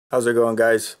How's it going,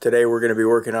 guys? Today we're going to be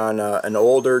working on an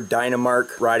older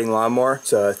Dynamark riding lawnmower.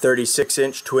 It's a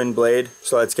 36-inch twin blade,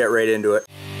 so let's get right into it.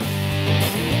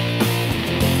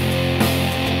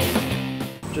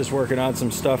 Just working on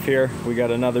some stuff here. We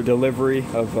got another delivery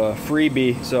of a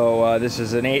freebie. So this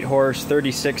is an 8-horse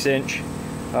 36-inch.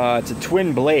 It's a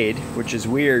twin blade, which is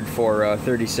weird for a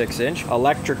 36-inch.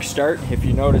 Electric start, if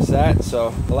you notice that.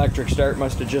 So electric start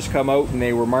must have just come out and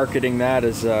they were marketing that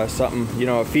as something, you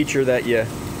know, a feature that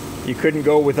you couldn't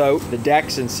go without. The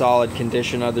deck's in solid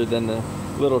condition other than the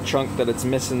little chunk that it's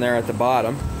missing there at the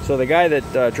bottom. So the guy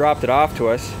that dropped it off to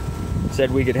us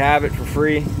said we could have it for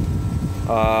free.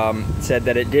 Said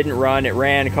that it didn't run. It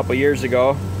ran a couple years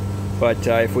ago, but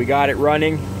if we got it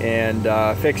running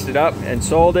and fixed it up and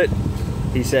sold it,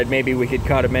 he said maybe we could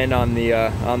cut him in on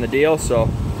the deal. So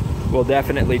we'll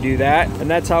definitely do that. And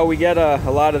that's how we get a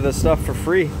lot of the stuff for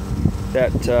free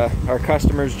that our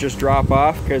customers just drop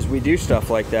off, because we do stuff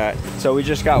like that. So we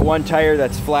just got one tire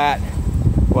that's flat.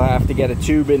 We'll have to get a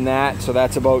tube in that, so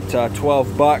that's about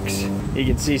 12 bucks. You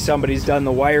can see somebody's done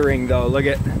the wiring though. Look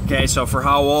at, okay, so for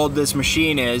how old this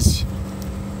machine is,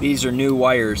 these are new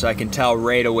wires. I can tell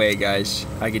right away, guys.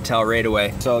 I can tell right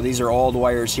away. So these are old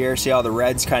wires here. See how the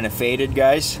red's kind of faded,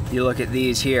 guys? You look at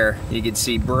these here, you can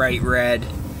see bright red.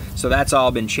 So that's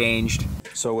all been changed.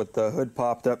 So with the hood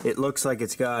popped up, it looks like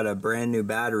it's got a brand new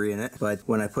battery in it. But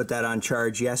when I put that on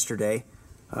charge yesterday,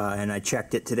 and I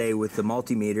checked it today with the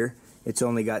multimeter, it's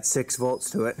only got 6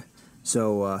 volts to it.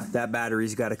 So that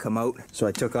battery's got to come out. So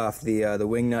I took off the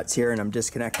wing nuts here and I'm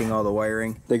disconnecting all the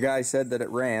wiring. The guy said that it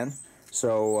ran.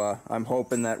 So I'm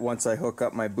hoping that once I hook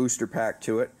up my booster pack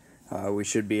to it, we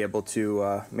should be able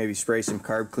to maybe spray some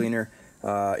carb cleaner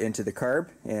into the carb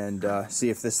and see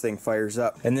if this thing fires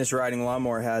up. And this riding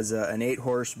lawnmower has an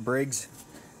 8-horse Briggs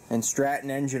and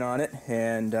Stratton engine on it,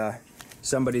 and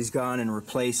somebody's gone and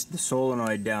replaced the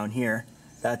solenoid down here.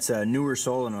 That's a newer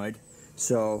solenoid.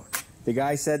 So the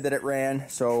guy said that it ran,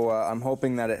 so I'm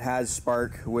hoping that it has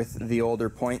spark with the older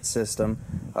point system,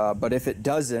 but if it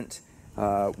doesn't,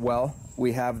 well,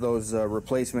 we have those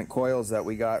replacement coils that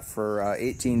we got for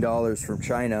 $18 from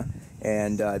China,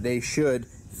 and they should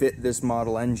fit this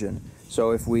model engine.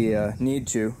 So if we need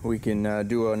to, we can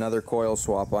do another coil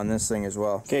swap on this thing as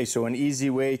well. Okay, so an easy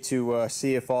way to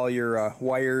see if all your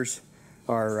wires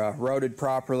are routed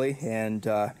properly and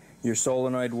your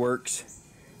solenoid works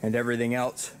and everything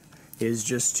else is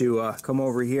just to come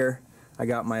over here. I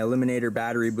got my Eliminator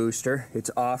battery booster. It's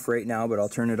off right now, but I'll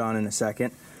turn it on in a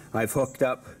second. I've hooked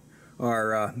up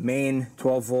our main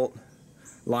 12-volt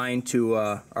line to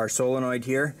our solenoid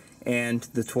here, and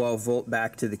the 12-volt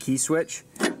back to the key switch.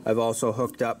 I've also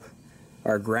hooked up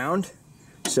our ground.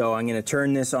 So I'm going to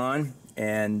turn this on,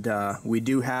 and we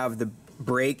do have the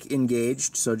brake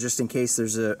engaged, so just in case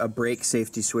there's a brake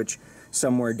safety switch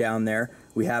somewhere down there,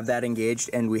 we have that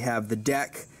engaged, and we have the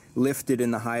deck lifted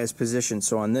in the highest position.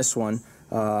 So on this one,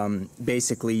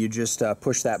 basically you just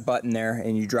push that button there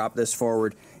and you drop this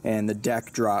forward and the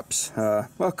deck drops well,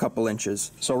 a couple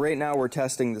inches. So right now we're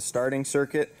testing the starting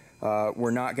circuit.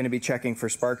 We're not going to be checking for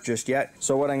spark just yet.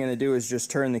 So what I'm going to do is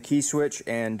just turn the key switch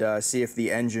and see if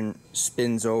the engine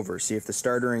spins over, see if the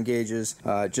starter engages,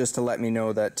 just to let me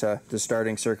know that the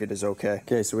starting circuit is okay.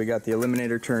 Okay, so we got the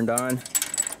Eliminator turned on,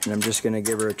 and I'm just going to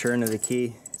give her a turn of the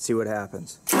key, see what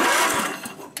happens.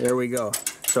 There we go.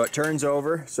 So it turns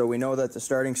over, so we know that the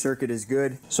starting circuit is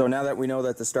good. So now that we know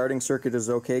that the starting circuit is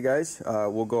okay, guys,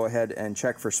 we'll go ahead and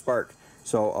check for spark.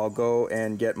 So I'll go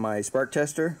and get my spark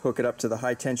tester, hook it up to the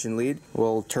high tension lead.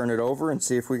 We'll turn it over and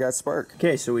see if we got spark.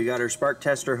 Okay, so we got our spark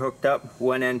tester hooked up,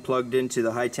 one end plugged into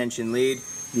the high tension lead,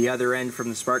 the other end from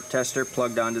the spark tester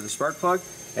plugged onto the spark plug,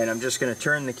 and I'm just going to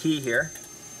turn the key here,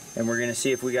 and we're going to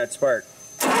see if we got spark.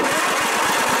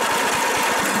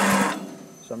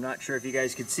 So I'm not sure if you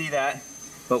guys could see that,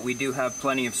 but we do have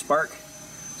plenty of spark.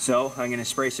 So I'm going to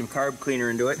spray some carb cleaner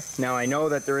into it. Now I know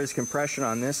that there is compression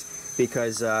on this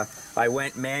because I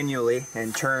went manually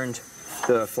and turned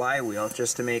the flywheel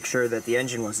just to make sure that the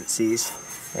engine wasn't seized.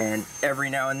 And every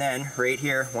now and then, right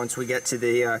here, once we get to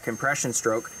the compression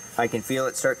stroke, I can feel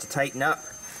it start to tighten up.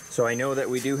 So I know that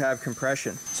we do have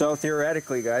compression. So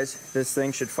theoretically, guys, this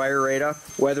thing should fire right up.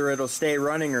 Whether it'll stay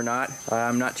running or not,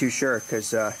 I'm not too sure,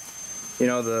 because you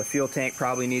know, the fuel tank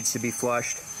probably needs to be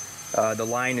flushed, the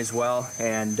line as well,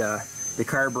 and the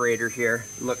carburetor here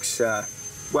looks,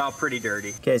 well, pretty dirty.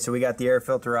 Okay, so we got the air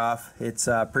filter off. It's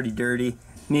pretty dirty,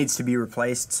 needs to be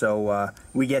replaced. So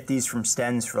we get these from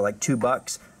Sten's for like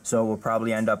 $2, so we'll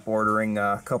probably end up ordering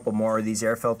a couple more of these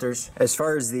air filters. As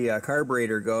far as the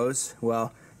carburetor goes,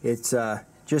 well, it's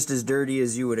just as dirty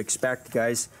as you would expect,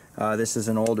 guys. This is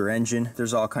an older engine.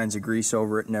 There's all kinds of grease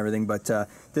over it and everything, but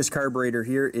this carburetor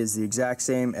here is the exact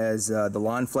same as the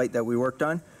lawn flight that we worked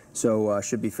on, so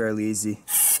should be fairly easy.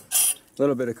 A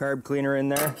little bit of carb cleaner in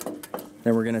there.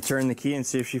 Then we're going to turn the key and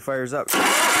see if she fires up.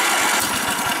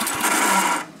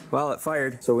 Well, it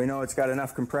fired, so we know it's got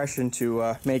enough compression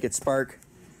to make it spark.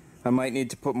 I might need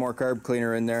to put more carb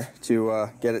cleaner in there to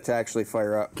get it to actually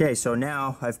fire up. Okay, so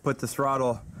now I've put the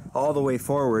throttle all the way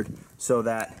forward so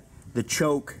that the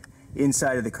choke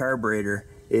inside of the carburetor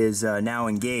is now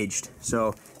engaged.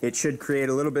 So it should create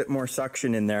a little bit more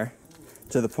suction in there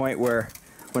to the point where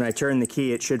when I turn the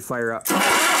key it should fire up.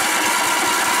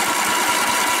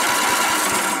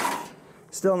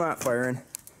 Still not firing.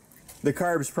 The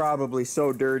carb's probably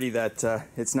so dirty that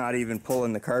it's not even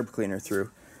pulling the carb cleaner through.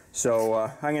 So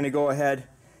I'm going to go ahead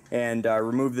and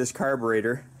remove this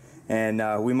carburetor,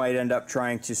 and we might end up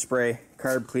trying to spray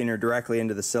carb cleaner directly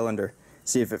into the cylinder,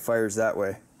 see if it fires that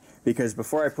way. Because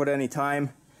before I put any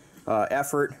time,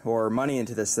 effort, or money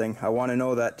into this thing, I want to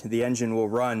know that the engine will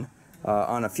run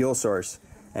on a fuel source.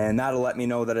 And that'll let me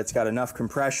know that it's got enough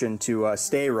compression to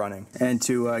stay running. And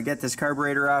to get this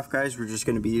carburetor off, guys, we're just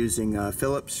going to be using a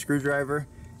Phillips screwdriver.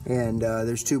 And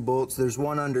there's 2 bolts. There's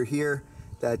one under here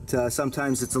that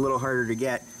sometimes it's a little harder to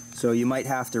get, so you might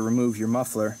have to remove your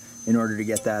muffler in order to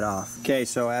get that off. Okay,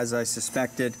 so as I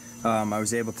suspected, I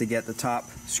was able to get the top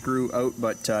screw out,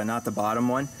 but not the bottom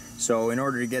one. So in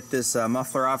order to get this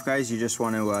muffler off, guys, you just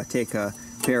want to take a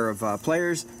pair of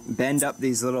pliers, bend up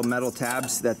these little metal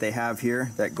tabs that they have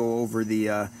here that go over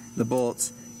the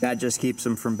bolts. That just keeps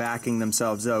them from backing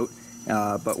themselves out.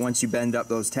 But once you bend up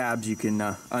those tabs, you can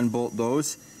unbolt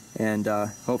those, and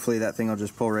hopefully that thing will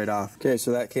just pull right off. Okay,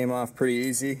 so that came off pretty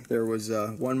easy. There was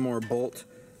one more bolt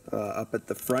up at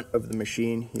the front of the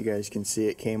machine. You guys can see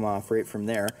it came off right from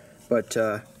there. But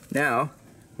now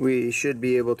we should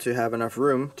be able to have enough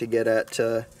room to get at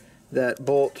that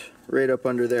bolt right up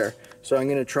under there. So I'm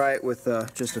going to try it with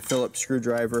just a Phillips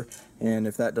screwdriver, and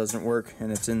if that doesn't work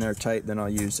and it's in there tight, then I'll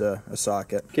use a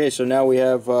socket. Okay, so now we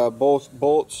have both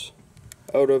bolts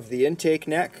out of the intake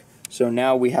neck. So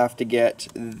now we have to get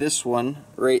this one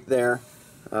right there.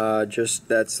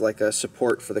 That's like a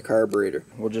support for the carburetor.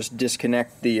 We'll just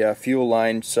disconnect the fuel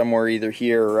line somewhere either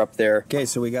here or up there. Okay,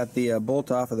 so we got the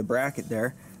bolt off of the bracket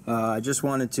there. I just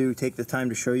wanted to take the time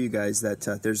to show you guys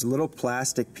that there's little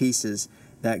plastic pieces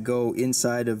that go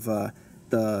inside of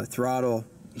the throttle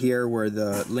here where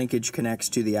the linkage connects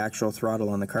to the actual throttle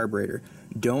on the carburetor.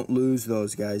 Don't lose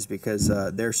those, guys, because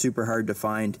they're super hard to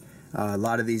find. A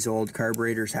lot of these old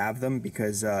carburetors have them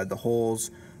because the holes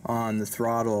on the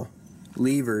throttle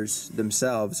levers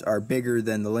themselves are bigger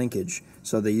than the linkage,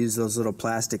 so they use those little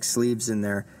plastic sleeves in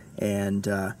there, and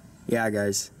yeah,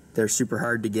 guys, they're super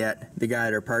hard to get. The guy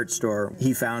at our parts store,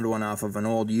 he found one off of an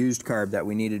old used carb that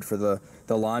we needed for the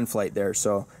lawn flight there,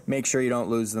 so make sure you don't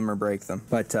lose them or break them.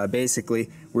 But basically,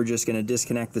 we're just going to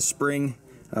disconnect the spring,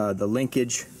 the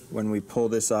linkage, when we pull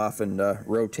this off and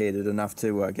rotate it enough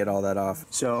to get all that off.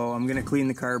 So I'm going to clean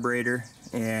the carburetor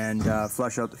and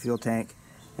flush out the fuel tank,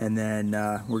 and then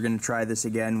we're going to try this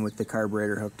again with the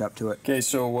carburetor hooked up to it. Okay,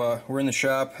 so we're in the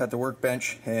shop at the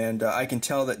workbench, and I can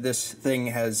tell that this thing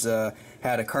has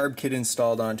had a carb kit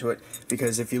installed onto it,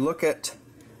 because if you look at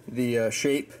the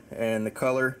shape and the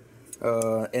color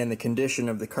and the condition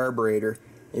of the carburetor,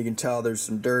 you can tell there's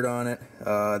some dirt on it,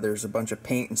 there's a bunch of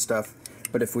paint and stuff.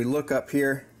 But if we look up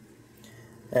here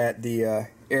at the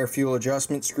air fuel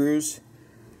adjustment screws,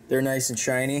 they're nice and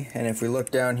shiny, and if we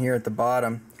look down here at the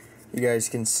bottom, you guys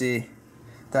can see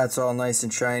that's all nice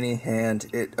and shiny, and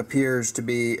it appears to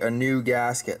be a new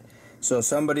gasket. So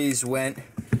somebody's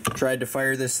tried to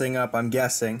fire this thing up, I'm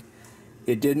guessing.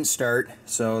 It didn't start,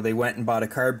 so they went and bought a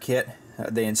carb kit.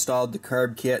 They installed the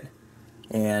carb kit,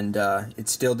 and it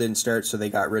still didn't start, so they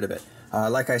got rid of it.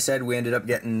 Like I said, we ended up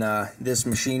getting this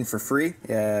machine for free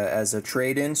as a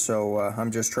trade-in, so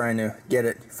I'm just trying to get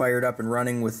it fired up and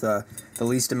running with the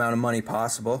least amount of money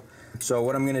possible. So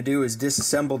what I'm going to do is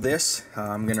disassemble this.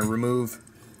 I'm going to remove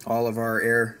all of our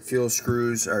air fuel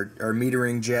screws, our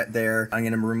metering jet there. I'm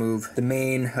going to remove the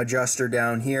main adjuster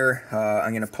down here.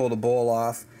 I'm going to pull the bowl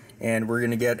off, and we're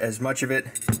going to get as much of it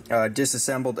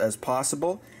disassembled as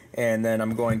possible. And then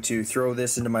I'm going to throw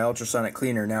this into my ultrasonic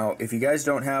cleaner. Now, if you guys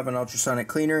don't have an ultrasonic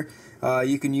cleaner,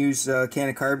 you can use a can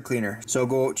of carb cleaner. So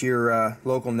go out to your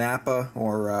local Napa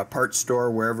or parts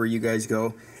store, wherever you guys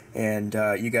go, and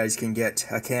you guys can get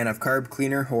a can of carb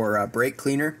cleaner or brake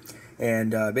cleaner.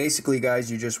 And basically,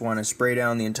 guys, you just want to spray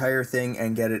down the entire thing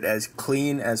and get it as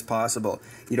clean as possible.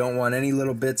 You don't want any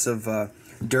little bits of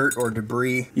dirt or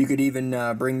debris. You could even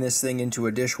bring this thing into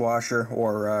a dishwasher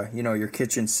or you know, your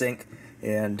kitchen sink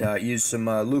and use some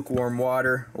lukewarm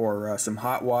water or some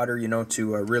hot water, you know,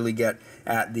 to really get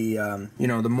at the, you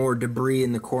know, the more debris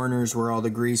in the corners where all the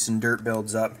grease and dirt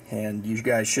builds up, and you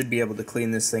guys should be able to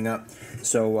clean this thing up.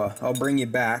 So I'll bring you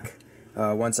back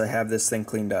once I have this thing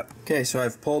cleaned up. Okay, so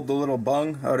I've pulled the little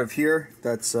bung out of here.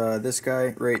 That's this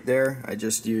guy right there. I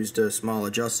just used a small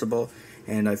adjustable,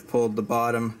 and I've pulled the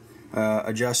bottom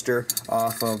adjuster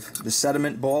off of the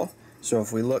sediment bowl. So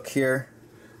if we look here,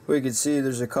 we can see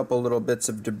there's a couple little bits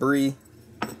of debris,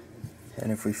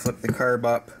 and if we flip the carb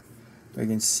up, we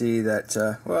can see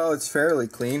that, well, it's fairly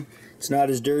clean. It's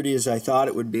not as dirty as I thought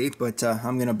it would be, but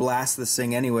I'm going to blast this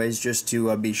thing anyways just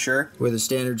to be sure. With a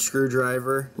standard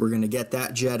screwdriver, we're going to get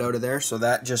that jet out of there, so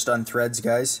that just unthreads,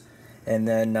 guys. And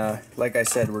then, like I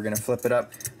said, we're going to flip it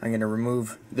up. I'm going to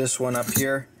remove this one up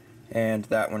here, and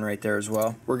that one right there as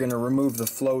well. We're going to remove the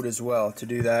float as well. To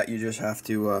do that, you just have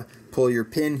to pull your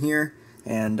pin here,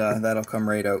 and that'll come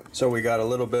right out. So we got a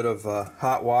little bit of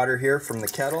hot water here from the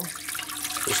kettle.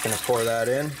 Just going to pour that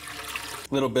in.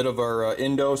 A little bit of our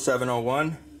Indo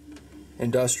 701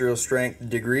 industrial strength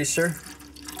degreaser.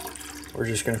 We're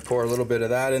just going to pour a little bit of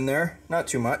that in there, not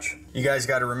too much. You guys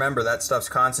got to remember that stuff's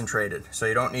concentrated, so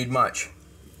you don't need much.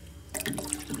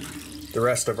 The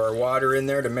rest of our water in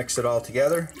there to mix it all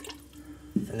together,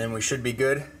 and then we should be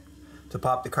good to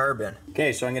pop the carb in.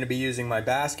 Okay, so I'm going to be using my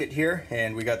basket here,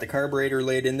 and we got the carburetor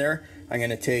laid in there. I'm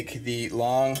going to take the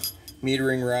long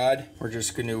metering rod. We're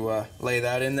just going to lay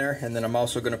that in there, and then I'm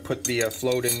also going to put the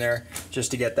float in there just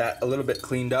to get that a little bit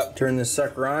cleaned up. Turn this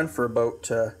sucker on for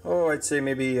about, I'd say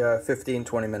maybe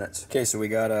 15-20 minutes. Okay, so we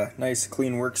got a nice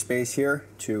clean workspace here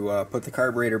to put the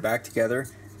carburetor back together.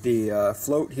 The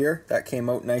float here, that came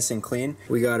out nice and clean.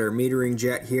 We got our metering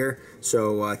jet here,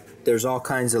 so there's all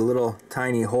kinds of little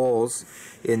tiny holes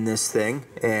in this thing,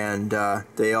 and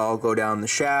they all go down the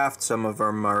shaft. Some of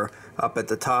them are up at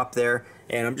the top there,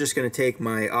 and I'm just going to take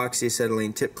my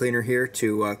oxyacetylene tip cleaner here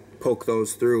to poke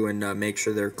those through and make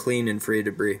sure they're clean and free of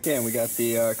debris. Okay, and we got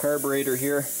the carburetor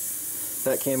here.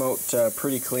 That came out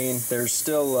pretty clean. There's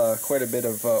still quite a bit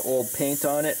of old paint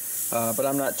on it, but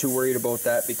I'm not too worried about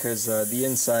that because the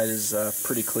inside is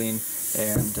pretty clean,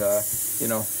 and you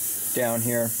know, down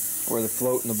here where the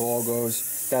float and the bowl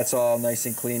goes, that's all nice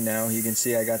and clean now. You can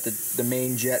see I got the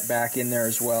main jet back in there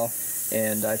as well,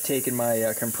 and I've taken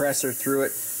my compressor through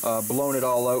it, blown it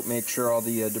all out, make sure all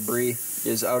the debris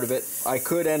is out of it. I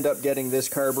could end up getting this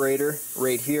carburetor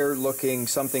right here looking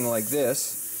something like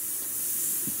this,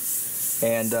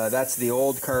 and that's the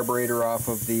old carburetor off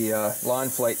of the lawn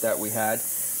flight that we had,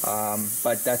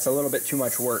 but that's a little bit too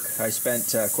much work. I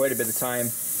spent quite a bit of time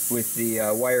with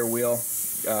the wire wheel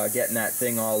getting that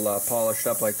thing all polished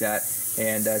up like that,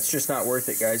 and it's just not worth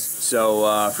it, guys.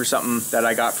 So for something that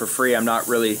I got for free, I'm not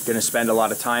really going to spend a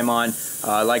lot of time on.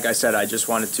 Like I said, I just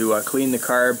wanted to clean the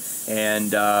carb,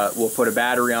 and we'll put a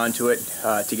battery onto it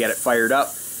to get it fired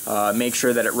up, make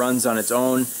sure that it runs on its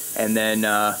own, and then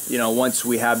you know, once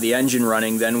we have the engine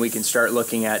running, then we can start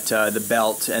looking at the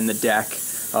belt and the deck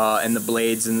and the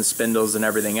blades and the spindles and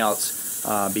everything else.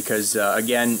 Because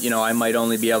again, you know, I might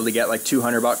only be able to get like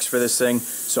 $200 for this thing,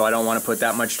 so I don't want to put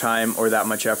that much time or that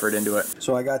much effort into it.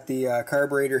 So I got the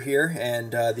carburetor here,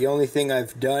 and the only thing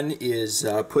I've done is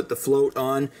put the float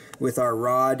on with our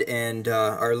rod and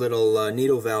our little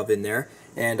needle valve in there,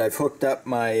 and I've hooked up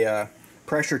my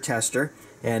pressure tester,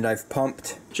 and I've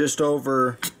pumped just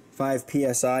over 5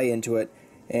 psi into it,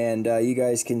 and you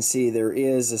guys can see there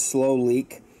is a slow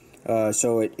leak.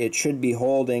 So it should be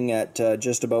holding at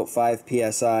just about 5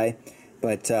 psi,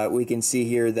 but we can see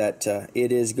here that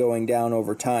it is going down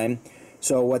over time.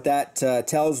 So what that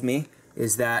tells me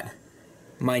is that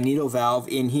my needle valve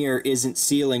in here isn't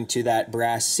sealing to that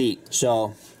brass seat.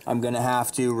 So I'm going to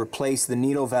have to replace the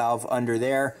needle valve under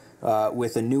there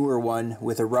with a newer one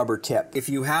with a rubber tip. If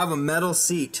you have a metal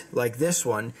seat like this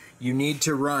one, you need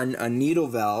to run a needle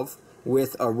valve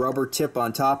with a rubber tip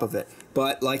on top of it.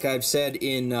 But like I've said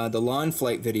in the lawn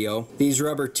flight video, these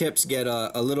rubber tips get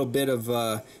a little bit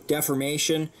of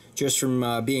deformation just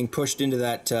from being pushed into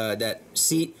that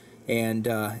seat, and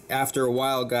after a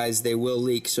while, guys, they will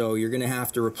leak, so you're gonna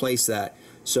have to replace that.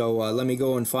 So let me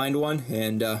go and find one,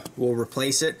 and we'll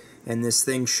replace it, and this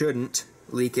thing shouldn't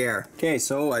leak air. Okay,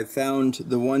 so I found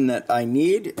the one that I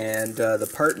need, and the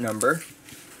part number.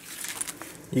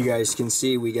 You guys can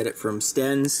see we get it from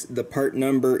Stens. The part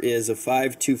number is a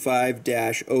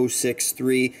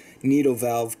 525-063 needle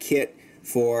valve kit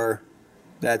for,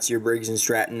 that's your Briggs &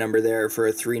 Stratton number there, for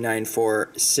a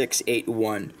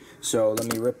 394681. So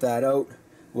let me rip that out.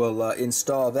 We'll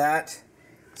install that,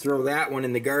 throw that one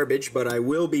in the garbage, but I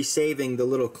will be saving the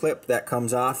little clip that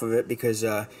comes off of it because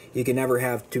you can never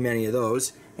have too many of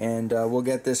those. and we'll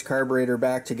get this carburetor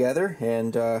back together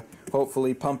and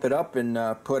hopefully pump it up and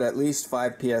put at least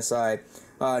 5 psi.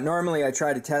 Normally I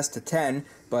try to test to 10,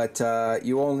 but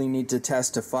you only need to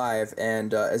test to 5,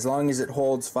 and as long as it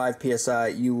holds 5 psi,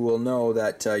 you will know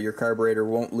that your carburetor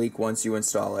won't leak once you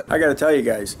install it. I gotta tell you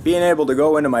guys, being able to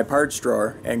go into my parts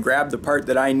drawer and grab the part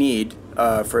that I need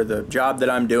for the job that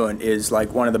I'm doing is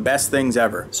like one of the best things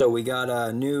ever. So we got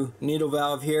a new needle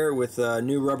valve here with a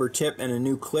new rubber tip and a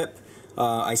new clip.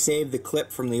 I saved the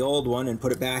clip from the old one and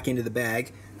put it back into the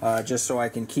bag. Just so I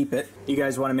can keep it. You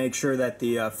guys want to make sure that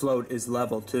the float is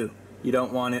level too. You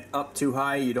don't want it up too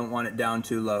high, you don't want it down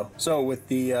too low. So with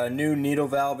the new needle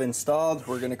valve installed,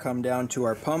 we're going to come down to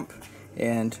our pump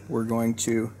and we're going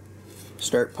to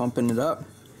start pumping it up.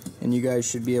 And you guys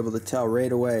should be able to tell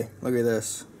right away. Look at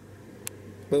this.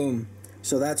 Boom.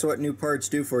 So that's what new parts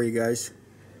do for you guys.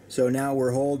 So now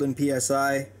we're holding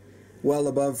PSI well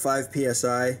above 5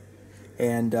 PSI.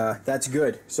 And that's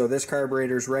good. So this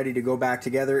carburetor is ready to go back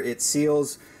together. It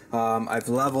seals. I've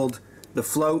leveled the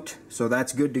float, so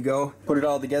that's good to go. Put it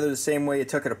all together the same way you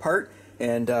took it apart,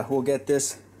 and we'll get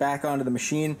this back onto the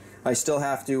machine. I still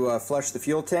have to flush the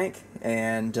fuel tank,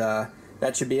 and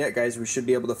that should be it, guys. We should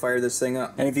be able to fire this thing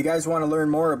up. And if you guys want to learn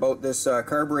more about this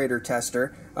carburetor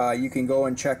tester, you can go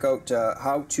and check out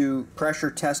how to pressure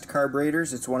test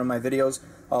carburetors. It's one of my videos.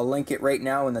 I'll link it right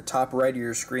now in the top right of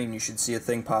your screen. You should see a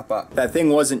thing pop up. That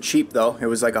thing wasn't cheap though. It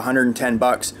was like 110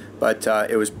 bucks, but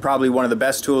it was probably one of the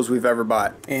best tools we've ever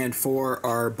bought. And for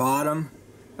our bottom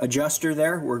adjuster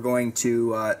there, we're going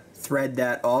to thread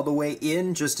that all the way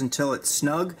in just until it's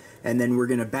snug, and then we're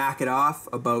going to back it off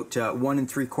about 1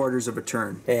 3/4 of a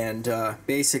turn. And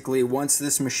basically once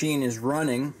this machine is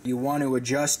running, you want to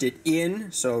adjust it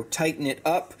in, so tighten it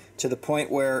up to the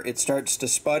point where it starts to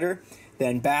sputter.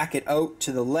 Then back it out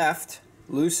to the left,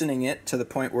 loosening it to the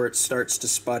point where it starts to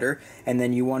sputter, and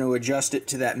then you want to adjust it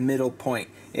to that middle point.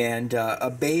 And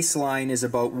a baseline is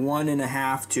about 1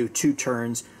 1/2 to 2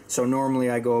 turns, so normally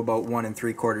I go about 1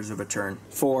 3/4 of a turn.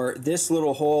 For this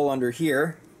little hole under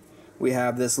here, we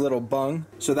have this little bung,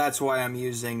 so that's why I'm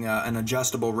using an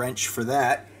adjustable wrench for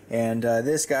that. And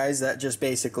this, guys, that just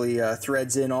basically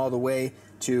threads in all the way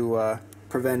to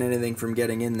prevent anything from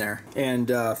getting in there.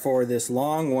 And for this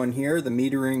long one here, the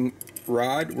metering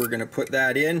rod, we're going to put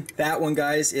that in. That one,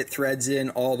 guys, it threads in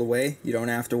all the way. You don't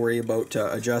have to worry about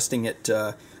adjusting it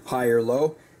high or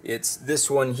low. It's this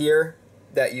one here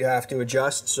that you have to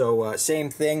adjust. So same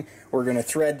thing, we're going to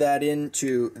thread that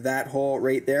into that hole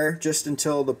right there just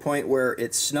until the point where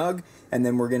it's snug, and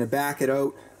then we're going to back it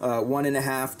out 1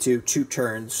 1/2 to 2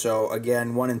 turns. So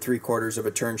again, 1 3/4 of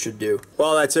a turn should do.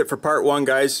 Well, that's it for part 1,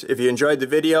 guys. If you enjoyed the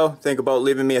video, think about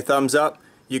leaving me a thumbs up.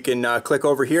 You can click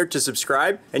over here to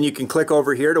subscribe, and you can click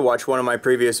over here to watch one of my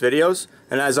previous videos.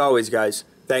 And as always, guys,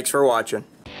 thanks for watching.